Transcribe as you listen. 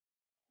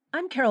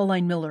I'm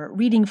Caroline Miller,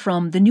 reading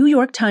from the New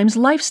York Times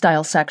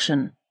Lifestyle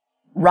section.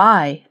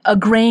 Rye, a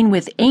grain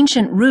with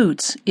ancient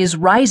roots, is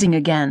rising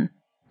again,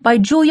 by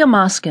Julia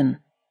Moskin.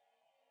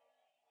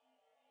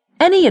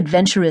 Any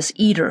adventurous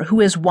eater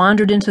who has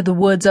wandered into the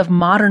woods of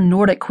modern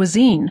Nordic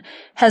cuisine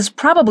has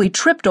probably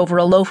tripped over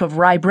a loaf of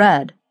rye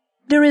bread.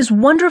 There is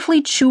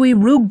wonderfully chewy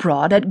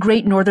rugbröd at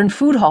Great Northern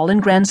Food Hall in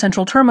Grand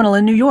Central Terminal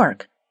in New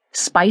York,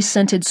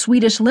 spice-scented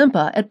Swedish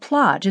limpa at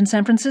Plage in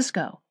San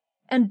Francisco,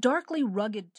 and darkly rugged